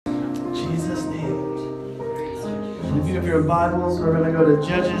If you have your Bibles, we're going to go to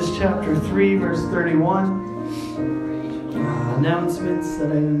Judges chapter 3, verse 31. Announcements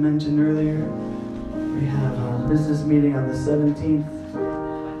that I didn't mention earlier. We have a business meeting on the 17th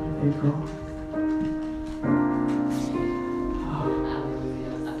of April.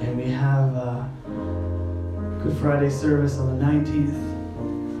 And we have a Good Friday service on the 19th.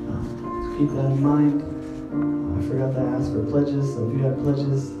 So keep that in mind. I forgot to ask for pledges, so if you have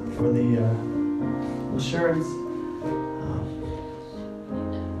pledges for the insurance,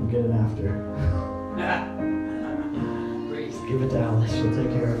 we'll get it after. Just give it to Alice, she'll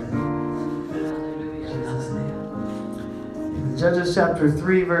take care of it. Jesus' name. Judges chapter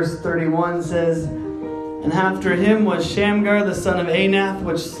 3, verse 31 says, "And after him was Shamgar the son of Anath,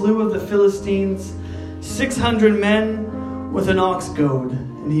 which slew of the Philistines 600 men with an ox goad,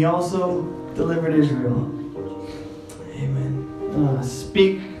 and he also delivered Israel." Amen. I'm going to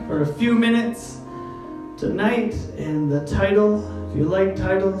speak for a few minutes tonight, and the title, if you like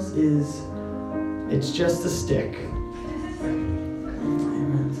titles, is "It's Just a Stick."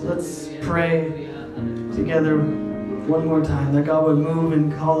 Amen. So let's pray together one more time that God would move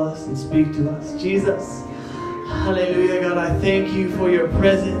and call us and speak to us. Jesus, hallelujah. God, I thank you for your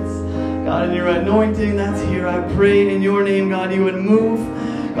presence, God, and your anointing that's here. I pray in your name, God, you would move.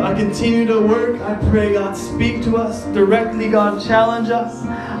 God, continue to work. I pray, God, speak to us directly. God, challenge us.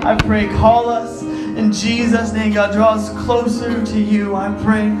 I pray, call us. In Jesus' name, God, draw us closer to you. I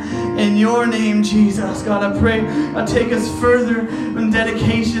pray in your name, Jesus. God, I pray, God, take us further in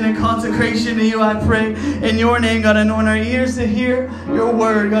dedication and consecration to you. I pray in your name, God, anoint our ears to hear your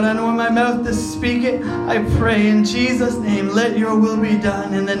word. God, anoint my mouth to speak it. I pray in Jesus' name, let your will be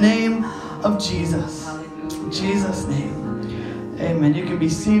done in the name of Jesus. In Jesus' name. Amen. You can be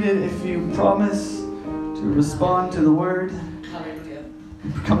seated if you promise to respond to the word.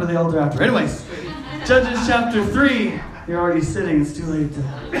 Come to the altar after. Anyways, Judges chapter 3. You're already sitting. It's too late.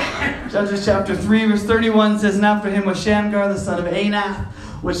 Judges chapter 3, verse 31 says, "And after him was Shamgar the son of Anath,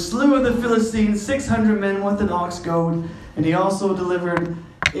 which slew of the Philistines 600 men with an ox goad, and he also delivered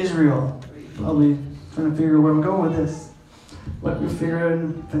Israel." Probably trying to figure out where I'm going with this, but we'll figure it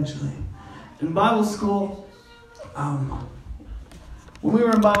out eventually. In Bible school, when we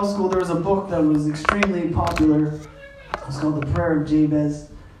were in Bible school, there was a book that was extremely popular. It's called The Prayer of Jabez.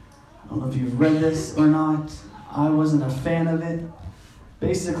 I don't know if you've read this or not. I wasn't a fan of it.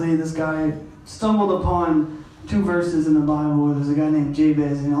 Basically, this guy stumbled upon 2 verses in the Bible where there's a guy named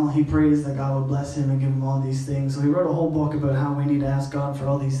Jabez, and he prays that God would bless him and give him all these things. So he wrote a whole book about how we need to ask God for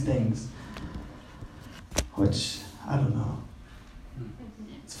all these things. Which, I don't know.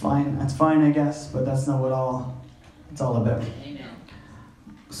 It's fine. That's fine, I guess, but that's not what it's all about.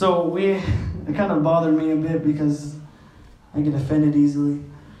 So it kind of bothered me a bit because I get offended easily.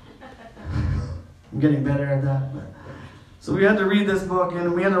 I'm getting better at that. So we had to read this book,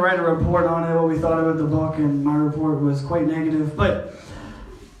 and we had to write a report on it, what we thought about the book, and my report was quite negative. But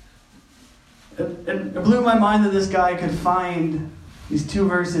it blew my mind that this guy could find these 2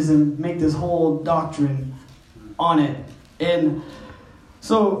 verses and make this whole doctrine on it. And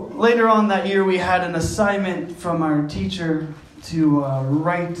so later on that year, we had an assignment from our teacher to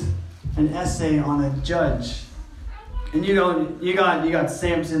write an essay on a judge. And you got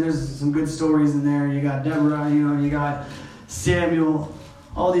Samson. There's some good stories in there. You got Deborah. You got Samuel.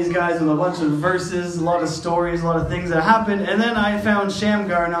 All these guys with a bunch of verses, a lot of stories, a lot of things that happened. And then I found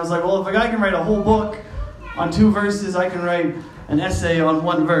Shamgar, and I was like, well, if a guy can write a whole book on 2 verses, I can write an essay on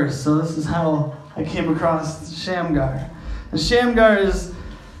 1 verse. So this is how I came across Shamgar. And Shamgar is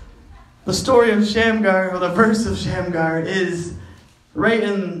the story of Shamgar, or the verse of Shamgar, is right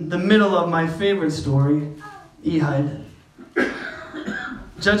in the middle of my favorite story, Ehud.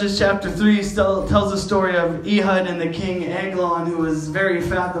 Judges chapter 3 still tells the story of Ehud and the king Eglon, who was very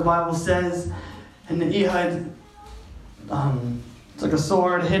fat, the Bible says. And Ehud took a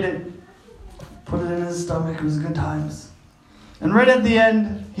sword, hit it, put it in his stomach. It was good times. And right at the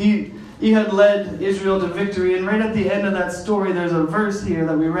end, Ehud led Israel to victory. And right at the end of that story, there's a verse here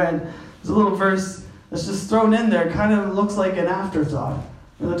that we read. There's a little verse that's just thrown in there. Kind of looks like an afterthought.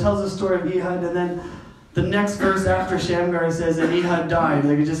 It tells the story of Ehud, and then the next verse after Shamgar says that Ehud died.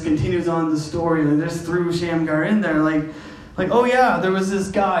 Like, it just continues on the story. They just threw Shamgar in there. Like, oh yeah, there was this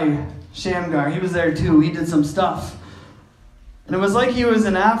guy, Shamgar. He was there too. He did some stuff. And it was like he was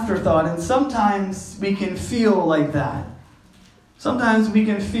an afterthought. And sometimes we can feel like that. Sometimes we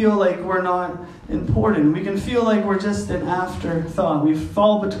can feel like we're not important. We can feel like we're just an afterthought. We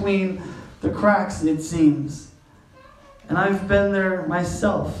fall between the cracks, it seems. And I've been there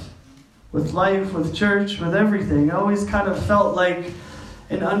myself. With life, with church, with everything. I always kind of felt like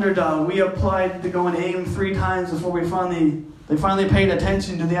in Underdog, we applied to go and aim 3 times before they finally paid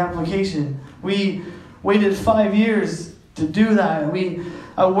attention to the application. We waited 5 years to do that.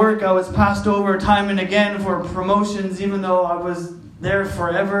 At work, I was passed over time and again for promotions, even though I was there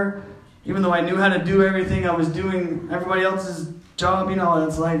forever. Even though I knew how to do everything, I was doing everybody else's job. You know what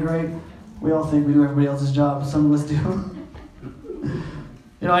it's like, right? We all think we do everybody else's job. Some of us do.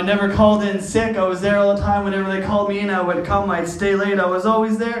 You know, I never called in sick. I was there all the time. Whenever they called me in, I would come. I'd stay late. I was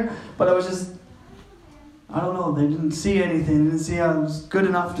always there. But I was just, I don't know. They didn't see anything. They didn't see I was good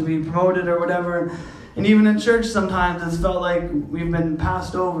enough to be promoted or whatever. And even in church sometimes it's felt like we've been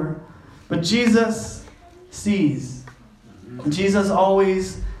passed over. But Jesus sees. Jesus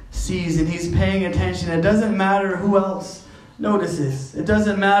always sees, and he's paying attention. It doesn't matter who else notices. It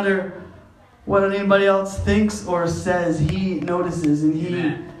doesn't matter what anybody else thinks or says. He notices and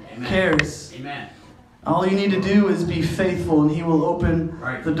he cares. Amen. All you need to do is be faithful and he will open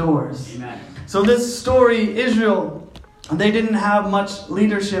the doors. Amen. So this story, Israel, they didn't have much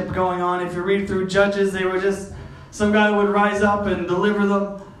leadership going on. If you read through Judges, they were just, some guy would rise up and deliver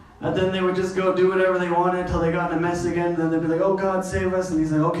them. And then they would just go do whatever they wanted until they got in a mess again. Then they'd be like, oh, God, save us. And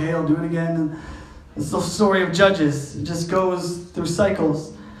he's like, okay, I'll do it again. And it's the story of Judges. It just goes through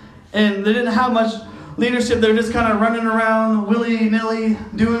cycles. And they didn't have much leadership. They were just kind of running around willy-nilly,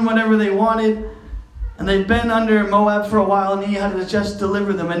 doing whatever they wanted. And they'd been under Moab for a while, and he had to just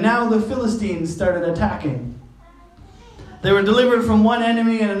deliver them. And now the Philistines started attacking. They were delivered from one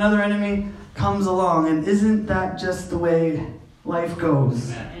enemy, and another enemy comes along. And isn't that just the way life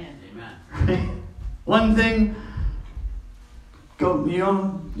goes? Amen. One thing,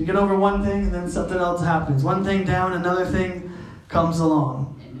 you get over one thing and then something else happens. One thing down, another thing comes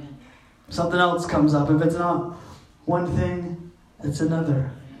along. Amen. Something else comes up. If it's not one thing, it's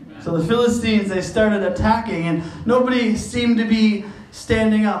another. Amen. So the Philistines, they started attacking and nobody seemed to be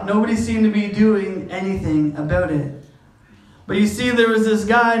standing up. Nobody seemed to be doing anything about it. But you see, there was this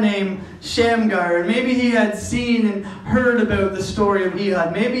guy named Shamgar, and maybe he had seen and heard about the story of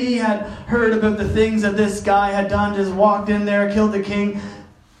Ehud. Maybe he had heard about the things that this guy had done, just walked in there, killed the king,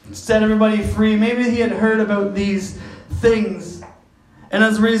 set everybody free. Maybe he had heard about these things. And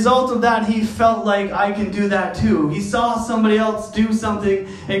as a result of that, he felt like, I can do that too. He saw somebody else do something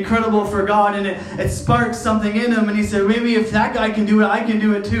incredible for God, and it sparked something in him. And he said, maybe if that guy can do it, I can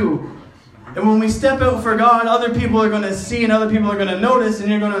do it too. And when we step out for God, other people are going to see and other people are going to notice, and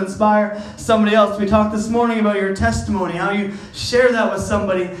you're going to inspire somebody else. We talked this morning about your testimony, how you share that with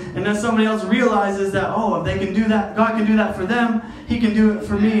somebody, and then somebody else realizes that, oh, if they can do that, God can do that for them, he can do it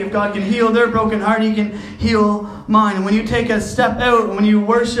for me. If God can heal their broken heart, he can heal mine. And when you take a step out, when you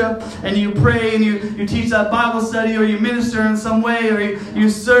worship and you pray and you teach that Bible study, or you minister in some way, or you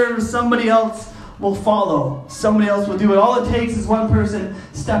serve, somebody else will follow. Somebody else will do it. All it takes is one person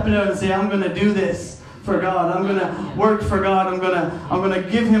stepping out and say, I'm going to do this for God. I'm going to work for God. I'm going to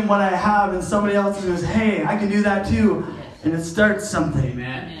give him what I have. And somebody else goes, hey, I can do that too. And it starts something.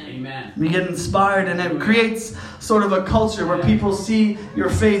 Amen. Amen. We get inspired, and it creates sort of a culture where people see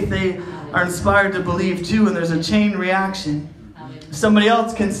your faith. They are inspired to believe too, and there's a chain reaction. If somebody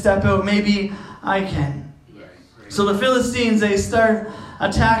else can step out, maybe I can. So the Philistines, they start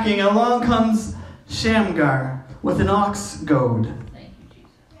attacking, and along comes Shamgar with an ox goad. Thank you, Jesus.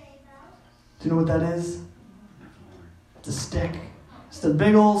 Do you know what that is? It's a stick. It's a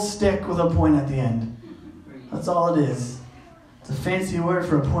big old stick with a point at the end. That's all it is. It's a fancy word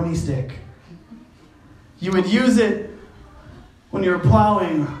for a pointy stick. You would use it when you were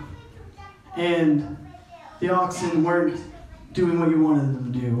plowing and the oxen weren't doing what you wanted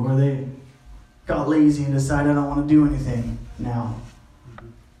them to do, or they got lazy and decided, I don't want to do anything now.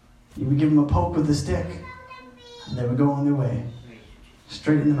 You would give them a poke with the stick, and they would go on their way.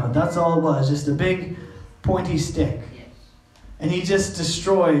 Straight in the mouth. That's all it was, just a big pointy stick. And he just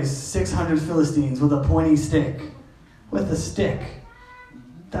destroys 600 Philistines with a pointy stick. With a stick.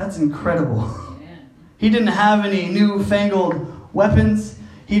 That's incredible. He didn't have any newfangled weapons.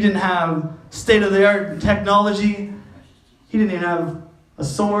 He didn't have state-of-the-art technology. He didn't even have a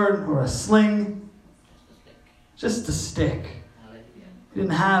sword or a sling. Just a stick. He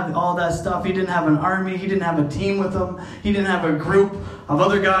didn't have all that stuff. He didn't have an army. He didn't have a team with him. He didn't have a group of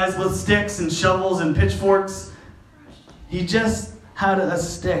other guys with sticks and shovels and pitchforks. He just had a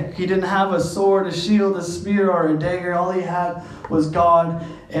stick. He didn't have a sword, a shield, a spear, or a dagger. All he had was God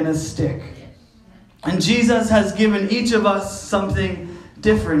and a stick. And Jesus has given each of us something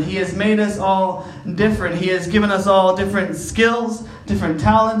different. He has made us all different. He has given us all different skills, different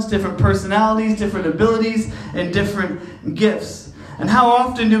talents, different personalities, different abilities, and different gifts. And how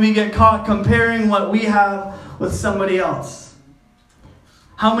often do we get caught comparing what we have with somebody else?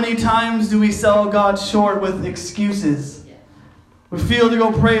 How many times do we sell God short with excuses? We feel to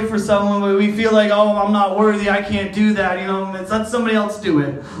go pray for someone, but we feel like, oh, I'm not worthy, I can't do that. Let somebody else do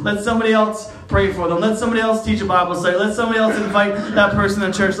it. Let somebody else pray for them. Let somebody else teach a Bible study. Let somebody else invite that person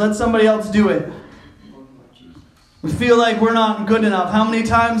to church. Let somebody else do it. We feel like we're not good enough. How many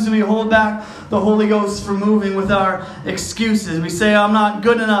times do we hold back the Holy Ghost from moving with our excuses? We say, I'm not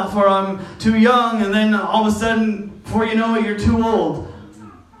good enough, or I'm too young, and then all of a sudden, before you know it, you're too old.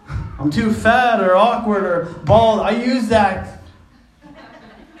 I'm too fat, or awkward, or bald. I use that.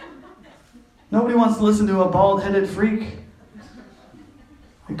 Nobody wants to listen to a bald-headed freak.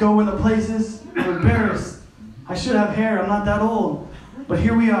 I go into places, I'm embarrassed. I should have hair, I'm not that old. But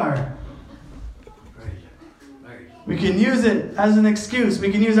here we are. We can use it as an excuse.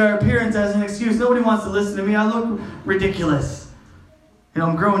 We can use our appearance as an excuse. Nobody wants to listen to me. I look ridiculous.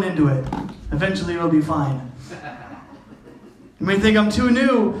 I'm growing into it. Eventually it'll be fine. You may think I'm too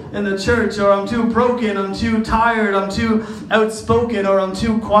new in the church, or I'm too broken, I'm too tired, I'm too outspoken, or I'm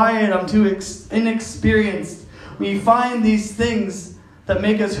too quiet, I'm too inexperienced. We find these things that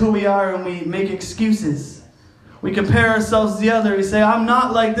make us who we are, and we make excuses. We compare ourselves to the other. We say, I'm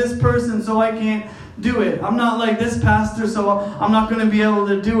not like this person, so I can't do it. I'm not like this pastor, so I'm not going to be able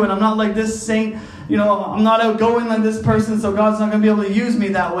to do it. I'm not like this saint. I'm not outgoing like this person, so God's not going to be able to use me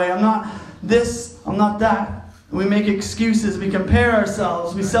that way. I'm not this, I'm not that. We make excuses. We compare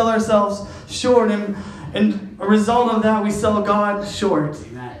ourselves. We sell ourselves short. And a result of that, we sell God short.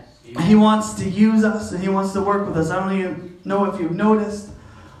 Amen. He wants to use us, and He wants to work with us. I don't even know if you've noticed.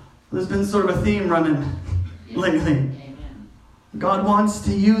 There's been sort of a theme running lately. God wants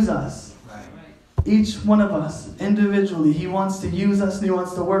to use us. Each one of us, individually, He wants to use us, and He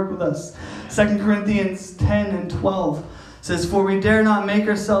wants to work with us. 2 Corinthians 10:12 says, For we dare not make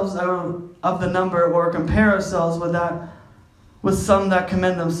ourselves out of the number, or compare ourselves with some that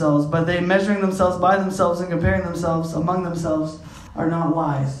commend themselves. But they, measuring themselves by themselves and comparing themselves among themselves, are not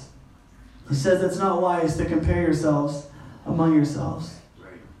wise. He says it's not wise to compare yourselves among yourselves.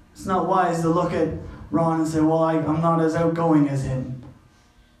 It's not wise to look at Ron and say, well, I'm not as outgoing as him.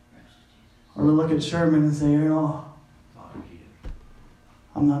 Or to look at Sherman and say,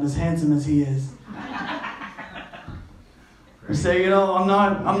 I'm not as handsome as he is. Or say, I'm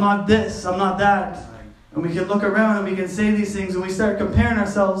not this, I'm not that. And we can look around and we can say these things, and we start comparing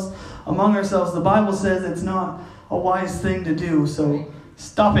ourselves among ourselves. The Bible says it's not a wise thing to do, so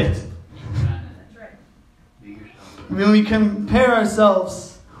stop it. When we compare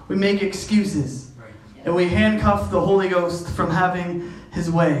ourselves, we make excuses. And we handcuff the Holy Ghost from having His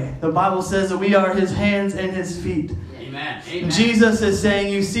way. The Bible says that we are His hands and His feet. Amen. Amen. Jesus is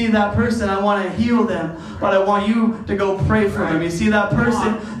saying, you see that person, I want to heal them, but I want you to go pray for them. You see that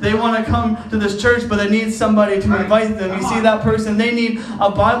person, they want to come to this church, but they need somebody to invite them. You see that person, they need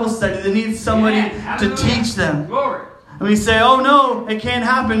a Bible study. They need somebody to teach them. And we say, oh no, it can't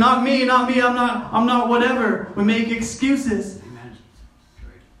happen. Not me, I'm not whatever. We make excuses.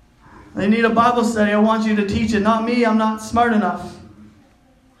 They need a Bible study. I want you to teach it. Not me, I'm not smart enough.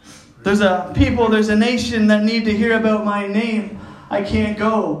 There's a nation that need to hear about my name. I can't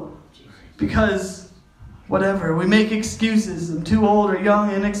go because whatever. We make excuses. I'm too old or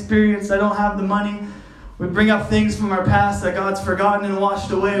young, inexperienced. I don't have the money. We bring up things from our past that God's forgotten and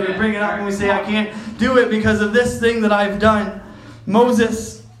washed away. We bring it up and we say, I can't do it because of this thing that I've done.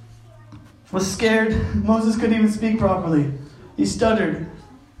 Moses was scared. Moses couldn't even speak properly. He stuttered.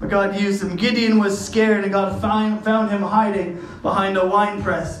 But God used him. Gideon was scared, and God found him hiding behind a wine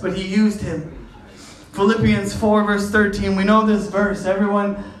press, but He used him. Philippians 4 verse 13. We know this verse.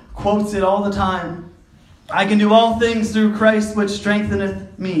 Everyone quotes it all the time. I can do all things through Christ which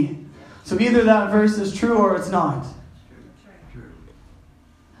strengtheneth me. So either that verse is true or it's not.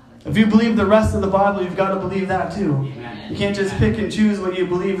 If you believe the rest of the Bible, you've got to believe that too. You can't just pick and choose what you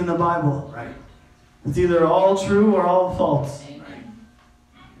believe in the Bible. It's either all true or all false.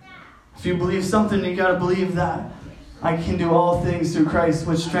 If you believe something, you got to believe that. I can do all things through Christ,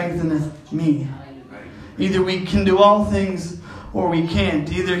 which strengtheneth me. Either we can do all things or we can't.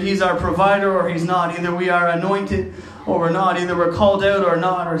 Either He's our provider or He's not. Either we are anointed or we're not. Either we're called out or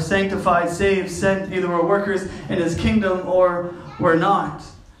not, or sanctified, saved, sent. Either we're workers in His kingdom or we're not.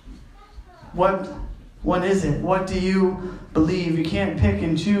 What one is it? What do you believe? You can't pick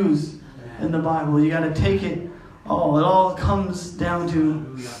and choose in the Bible. You got to take it all. It all comes down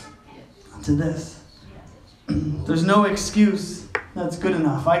to this. There's no excuse that's good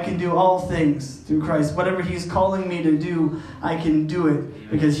enough. I can do all things through Christ. Whatever He's calling me to do, I can do it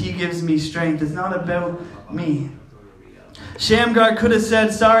because He gives me strength. It's not about me. Shamgar could have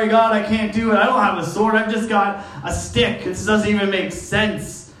said, sorry God, I can't do it. I don't have a sword. I've just got a stick. This doesn't even make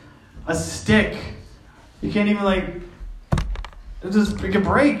sense. A stick. You can't even it could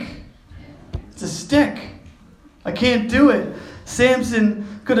break. It's a stick. I can't do it.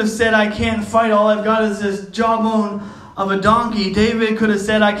 Samson could have said, I can't fight. All I've got is this jawbone of a donkey. David could have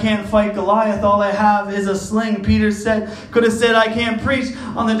said, I can't fight Goliath. All I have is a sling. Peter could have said, I can't preach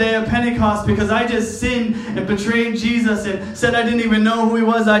on the day of Pentecost because I just sinned and betrayed Jesus and said I didn't even know who he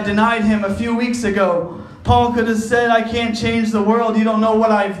was. I denied him a few weeks ago. Paul could have said, I can't change the world. You don't know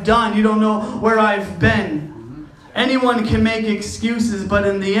what I've done. You don't know where I've been. Anyone can make excuses, but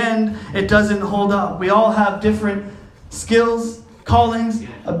in the end, it doesn't hold up. We all have different skills, callings,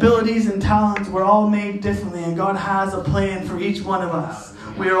 abilities, and talents. We're all made differently, and God has a plan for each one of us.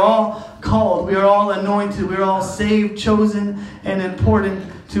 We are all called. We are all anointed. We are all saved, chosen, and important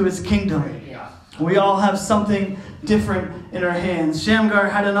to his kingdom. We all have something different in our hands. Shamgar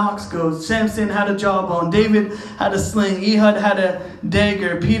had an ox goad. Samson had a jawbone. David had a sling. Ehud had a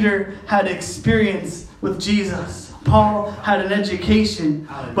dagger. Peter had experience with Jesus. Paul had an education.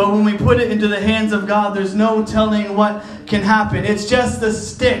 But when we put it into the hands of God, there's no telling what can happen. It's just a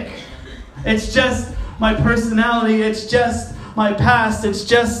stick. It's just my personality. It's just my past. It's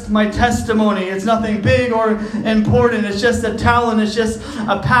just my testimony. It's nothing big or important. It's just a talent. It's just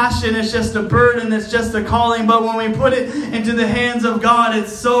a passion. It's just a burden. It's just a calling. But when we put it into the hands of God,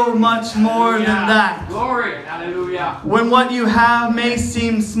 it's so much more than that. Glory. Hallelujah. When what you have may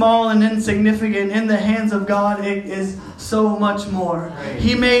seem small and insignificant, in the hands of God, it is so much more.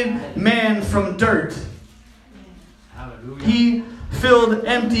 He made man from dirt. Hallelujah. He filled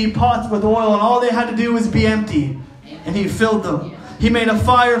empty pots with oil, and all they had to do was be empty. And he filled them. He made a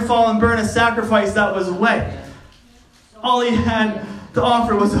fire fall and burn a sacrifice that was wet. All he had to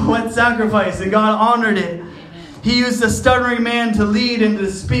offer was a wet sacrifice, and God honored it. He used a stuttering man to lead and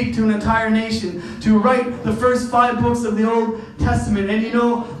to speak to an entire nation, to write the first 5 books of the Old Testament. And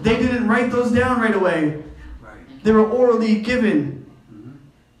they didn't write those down right away. They were orally given.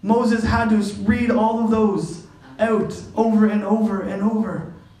 Moses had to read all of those out over and over and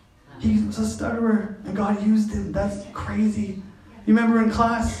over. He was a stutterer, and God used him. That's crazy. You remember in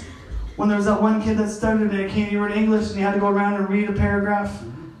class when there was that one kid that stuttered and he can't even read English and he had to go around and read a paragraph?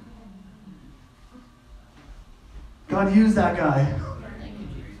 God used that guy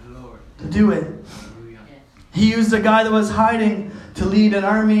to do it. He used a guy that was hiding to lead an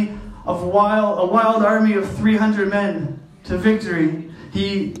army of a wild army of 300 men to victory.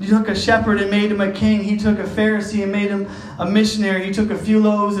 He took a shepherd and made him a king. He took a Pharisee and made him a missionary. He took a few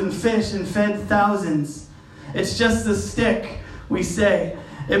loaves and fish and fed thousands. It's just a stick, we say.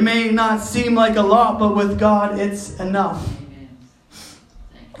 It may not seem like a lot, but with God, it's enough.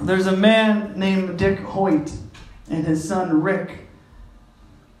 There's a man named Dick Hoyt and his son Rick.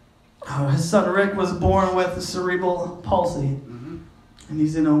 His son Rick was born with cerebral palsy. And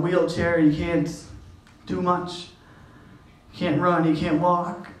he's in a wheelchair. He can't do much. He can't run, he can't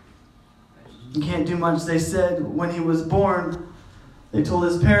walk. He can't do much. They said when he was born, they told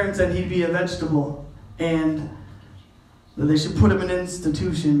his parents that he'd be a vegetable and that they should put him in an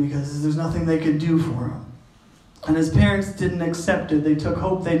institution because there's nothing they could do for him. And his parents didn't accept it. They took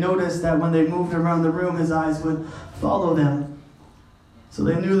hope. They noticed that when they moved around the room, his eyes would follow them. So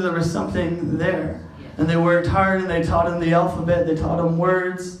they knew there was something there. And they worked hard and they taught him the alphabet. They taught him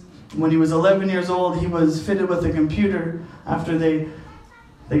words. When he was 11 years old, he was fitted with a computer after they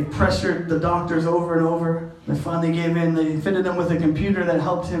pressured the doctors over and over. They finally gave in. They fitted him with a computer that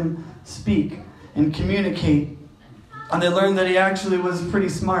helped him speak and communicate. And they learned that he actually was pretty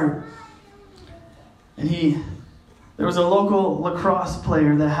smart. And there was a local lacrosse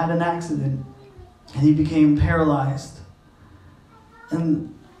player that had an accident. And he became paralyzed.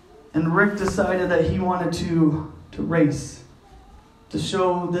 And Rick decided that he wanted to race. To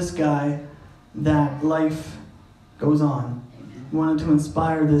show this guy that life goes on. He wanted to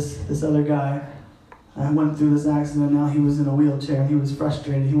inspire this other guy. I went through this accident, now he was in a wheelchair and he was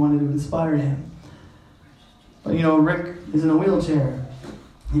frustrated. He wanted to inspire him. But Rick is in a wheelchair.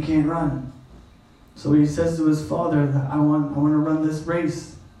 He can't run. So he says to his father, I want to run this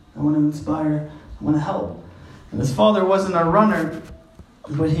race. I want to inspire. I want to help. And his father wasn't a runner,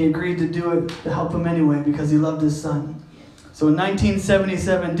 but he agreed to do it to help him anyway because he loved his son. So in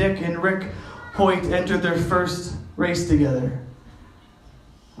 1977, Dick and Rick Hoyt entered their first race together.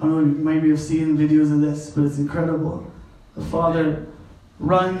 I don't know, you maybe have seen videos of this, but it's incredible. The father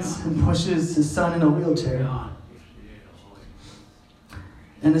runs and pushes his son in a wheelchair.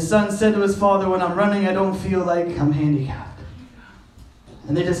 And his son said to his father, when I'm running, I don't feel like I'm handicapped.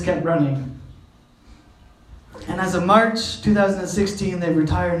 And they just kept running. And as of March 2016, they've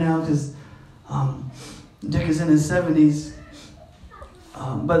retired now because Dick is in his 70s.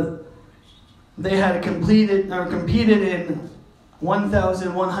 But they had competed in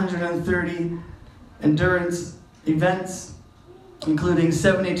 1,130 endurance events, including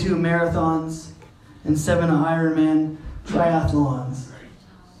 72 marathons and 7 Ironman triathlons.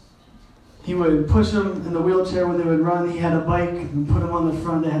 He would push them in the wheelchair when they would run. He had a bike and put them on the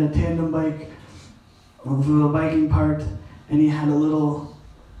front. They had a tandem bike with a little biking part, and he had a little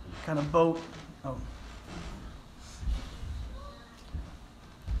kind of boat.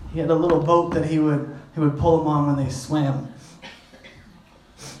 He had a little boat that he would pull them on when they swam.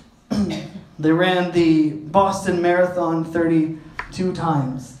 They ran the Boston Marathon 32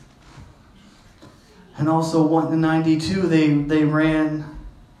 times. And also in 92, they ran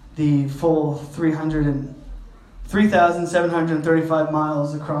the full 3,735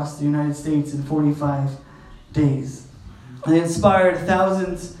 miles across the United States in 45 days. And they inspired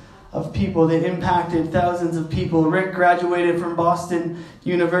thousands of people. They impacted thousands of people. Rick graduated from Boston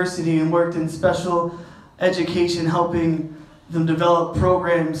University and worked in special education, helping them develop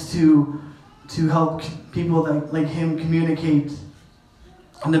programs to help people like him communicate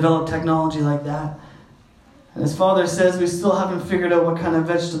and develop technology like that. And his father says we still haven't figured out what kind of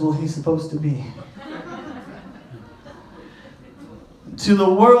vegetable he's supposed to be. To the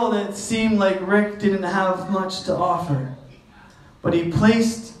world, it seemed like Rick didn't have much to offer. But he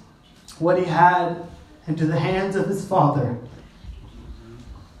placed what he had into the hands of his father.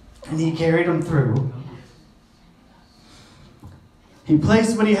 And he carried him through. He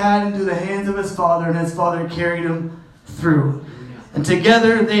placed what he had into the hands of his father, and his father carried him through. And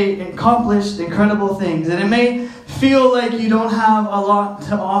together they accomplished incredible things. And it may feel like you don't have a lot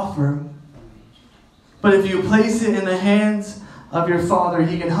to offer, but if you place it in the hands of your Father,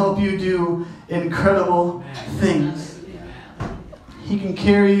 He can help you do incredible things. He can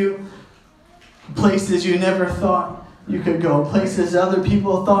carry you places you never thought you could go, places other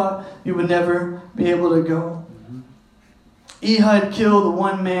people thought you would never be able to go. Ehud killed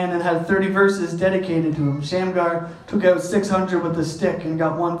one man and had 30 verses dedicated to him. Shamgar took out 600 with a stick and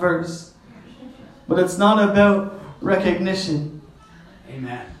got 1 verse. But it's not about recognition.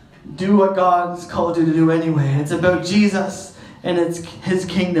 Amen. Do what God's called you to do anyway. It's about Jesus and it's His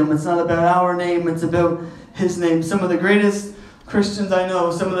kingdom. It's not about our name. It's about His name. Some of the greatest Christians I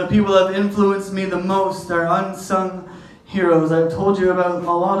know, some of the people that have influenced me the most are unsung heroes. I've told you about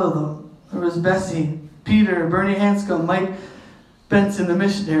a lot of them. There was Bessie, Peter, Bernie Hanscom, Mike Benson, the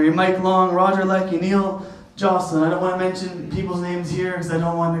missionary, Mike Long, Roger Leckie, Neil Jocelyn. I don't want to mention people's names here because I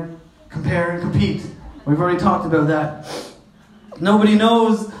don't want to compare and compete. We've already talked about that. Nobody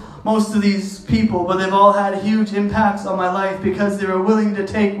knows most of these people, but they've all had huge impacts on my life because they were willing to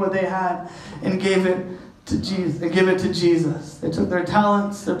take what they had and give it to Jesus. They took their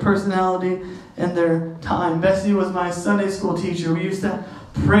talents, their personality, and their time. Bessie was my Sunday school teacher. We used to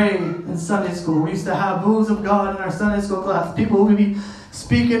pray in Sunday school. We used to have moves of God in our Sunday school class. People would be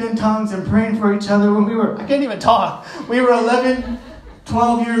speaking in tongues and praying for each other when I can't even talk. We were 11,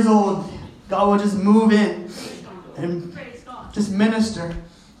 12 years old. God would just move in and just minister.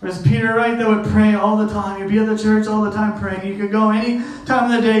 There's Peter Wright that would pray all the time. He'd be at the church all the time praying. You could go any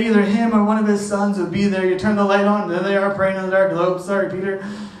time of the day, either him or one of his sons would be there. You turn the light on, and there they are praying in the dark. Oh, sorry, Peter.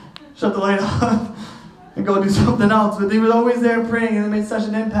 Shut the light off and go do something else. But they were always there praying, and it made such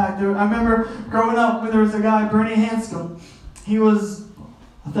an impact. I remember growing up, there was a guy, Bernie Hanscom. He was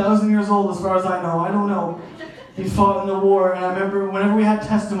 1,000 years old as far as I know. I don't know. He fought in the war, and I remember whenever we had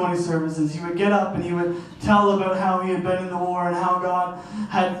testimony services, he would get up and he would tell about how he had been in the war and how God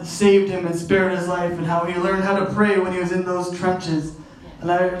had saved him and spared his life and how he learned how to pray when he was in those trenches. And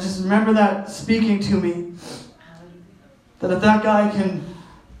I just remember that speaking to me, that if that guy can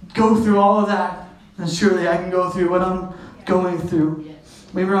go through all of that, then surely I can go through what I'm going through.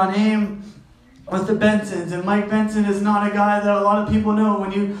 We were on AIM with the Bensons, and Mike Benson is not a guy that a lot of people know.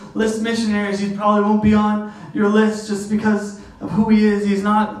 When you list missionaries, he probably won't be on your list just because of who he is. He's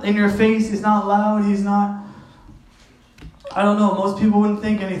not in your face, he's not loud, he's not, I don't know, most people wouldn't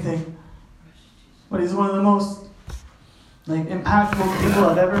think anything. But he's one of the most impactful people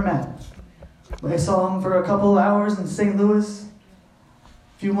I've ever met. I saw him for a couple of hours in St. Louis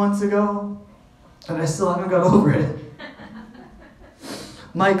a few months ago, and I still haven't got over it.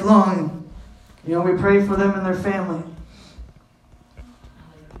 Mike Long, we pray for them and their family.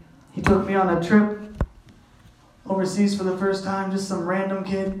 He took me on a trip overseas for the first time. Just some random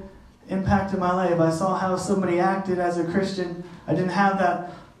kid impacted my life. I saw how somebody acted as a Christian. I didn't have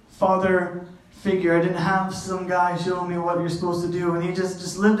that father figure. I didn't have some guy showing me what you're supposed to do. And he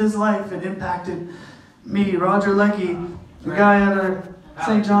just lived his life and impacted me, Roger Leckie, the guy at our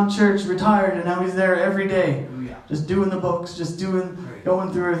St. John Church, retired, and now he's there every day. Just doing the books,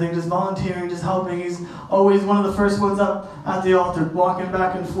 going through everything, just volunteering, just helping. He's always one of the first ones up at the altar, walking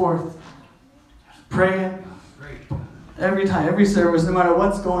back and forth, praying. Every time, every service, no matter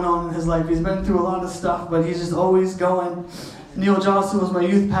what's going on in his life. He's been through a lot of stuff, but he's just always going. Neil Johnson was my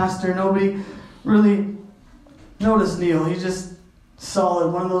youth pastor. Nobody really noticed Neil. He's just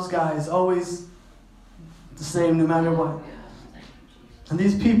solid, one of those guys, always the same no matter what. And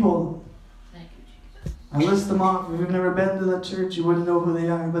these people, I list them off. If you've never been to the church, you wouldn't know who they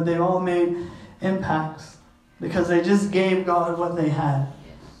are, but they all made impacts because they just gave God what they had.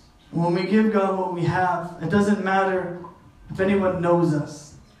 When we give God what we have, it doesn't matter if anyone knows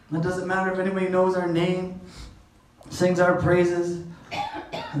us. It doesn't matter if anybody knows our name, sings our praises.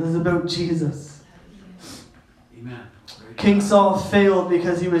 It is about Jesus. Amen. King Saul failed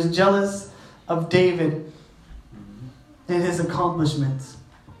because he was jealous of David and his accomplishments.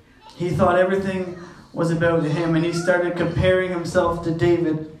 He thought everything was about him, and he started comparing himself to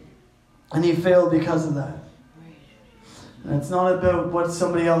David, and he failed because of that. And it's not about what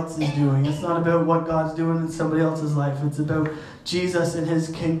somebody else is doing. It's not about what God's doing in somebody else's life. It's about Jesus and his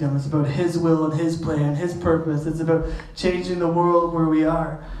kingdom. It's about his will and his plan, his purpose. It's about changing the world where we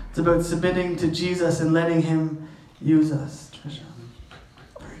are. It's about submitting to Jesus and letting him use us.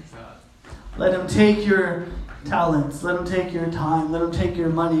 Let him take your talents. Let him take your time. Let him take your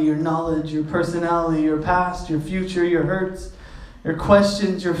money, your knowledge, your personality, your past, your future, your hurts, your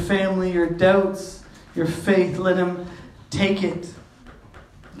questions, your family, your doubts, your faith. Let him take it.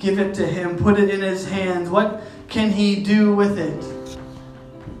 Give it to him. Put it in his hands. What can he do with it?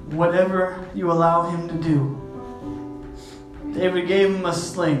 Whatever you allow him to do. David gave him a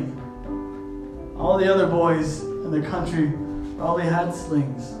sling. All the other boys in the country probably had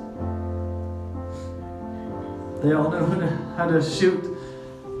slings. They all knew how to shoot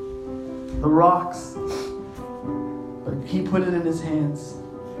the rocks. But he put it in his hands.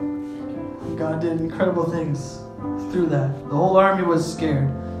 God did incredible things through that. The whole army was scared.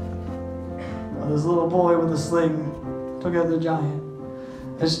 This little boy with a sling took out the giant.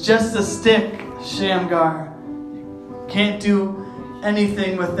 It's just a stick, Shamgar. Can't do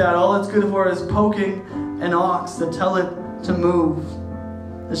anything with that. All it's good for is poking an ox to tell it to move.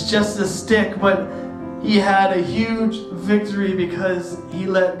 It's just a stick, but he had a huge victory because he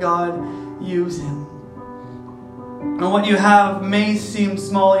let God use him. And what you have may seem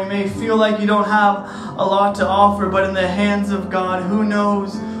small. You may feel like you don't have a lot to offer, but in the hands of God, who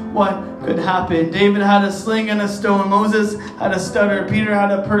knows what could happen. David had a sling and a stone. Moses had a stutter. Peter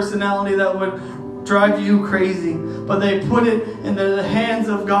had a personality that would drive you crazy. But they put it in the hands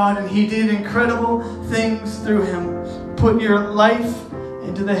of God, and he did incredible things through him. Put your life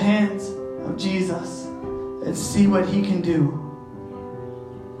into the hands of Jesus and see what he can do.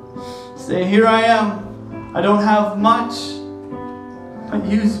 Say, here I am. I don't have much, but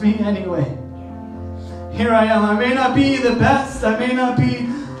use me anyway. Here I am. I may not be the best. I might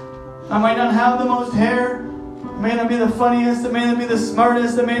not have the most hair. I may not be the funniest. I may not be the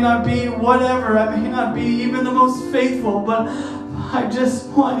smartest. I may not be whatever. I may not be even the most faithful. But I just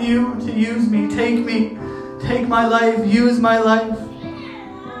want you to use me. Take me. Take my life. Use my life.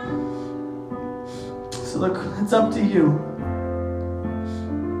 So look, it's up to you.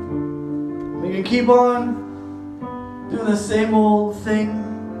 We can keep on doing the same old thing.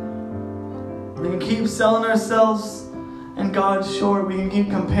 We can keep selling ourselves and God's short. We can keep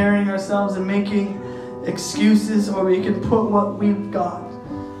comparing ourselves and making excuses, or we can put what we've got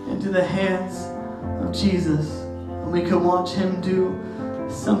into the hands of Jesus, and we can watch him do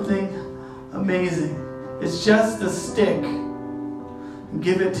something amazing. It's just a stick.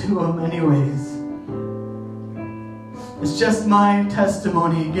 Give it to him anyways. It's just my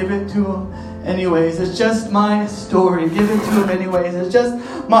testimony. Give it to him anyways. It's just my story. Give it to him anyways. It's just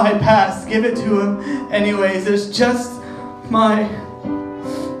my past. Give it to him anyways. It's just my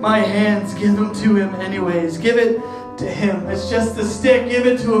hands. Give them to him anyways. Give it to him. It's just a stick. Give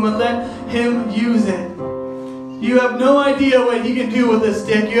it to him and let him use it. You have no idea what he can do with a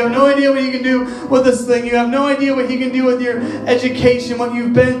stick. You have no idea what he can do with a sling. You have no idea what he can do with your education, what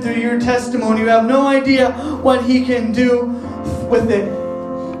you've been through, your testimony. You have no idea what he can do with it.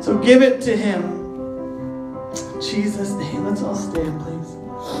 So give it to him. In Jesus' name. Let's all stand, please.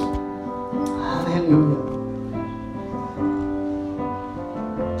 Hallelujah.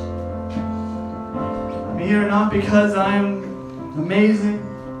 I'm here not because I'm amazing,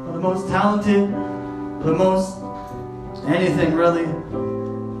 or the most talented, or the most anything really.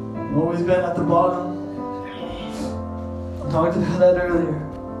 I've always been at the bottom. I talked about that earlier.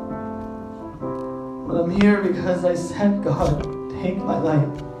 But I'm here because I said, God, take my life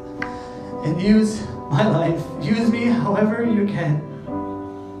and use my life. Use me however you can.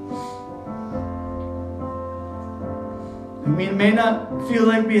 And we may not feel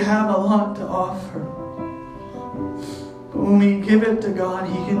like we have a lot to offer, but when we give it to God,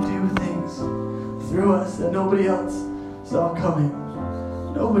 He can do things through us that nobody else saw coming.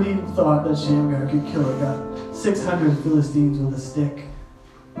 Nobody thought that Shamgar could kill about 600 Philistines with a stick.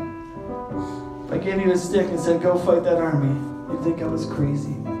 If I gave you a stick and said, go fight that army, you'd think I was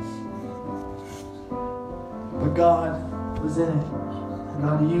crazy. But God was in it, and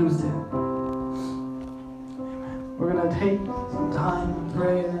God used it. Amen. We're going to take some time and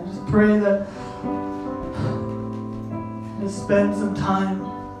pray, and just pray that just spend some time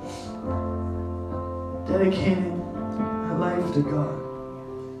dedicating our life to God.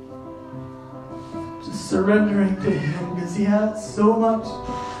 Just surrendering to Him, because He has so much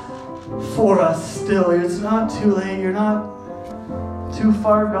for us still. It's not too late. You're not too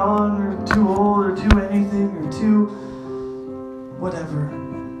far gone, or too old, or too anything, or too whatever.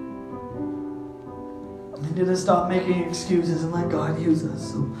 We need to stop making excuses and let God use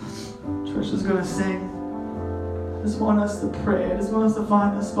us. So church is going to sing. I just want us to pray. I just want us to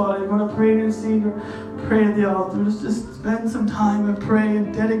find a spot. I want to pray and intercede or pray at the altar. Just spend some time and pray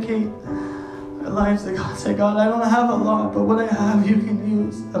and dedicate our lives to God. Say, God, I don't have a lot, but what I have you can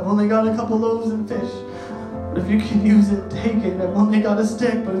use. I've only got a couple loaves and fish. But if you can use it, take it. I've only got a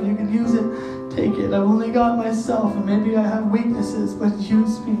stick, but if you can use it, take it. I've only got myself, and maybe I have weaknesses, but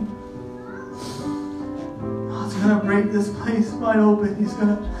use me. God's going to break this place wide open. He's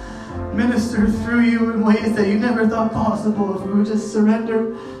going to minister through you in ways that you never thought possible if we would just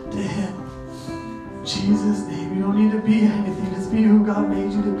surrender to Him. In Jesus' name, you don't need to be anything. Just be who God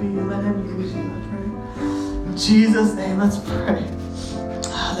made you to be and let Him use you. I pray. In Jesus' name, let's pray.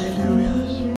 Hallelujah.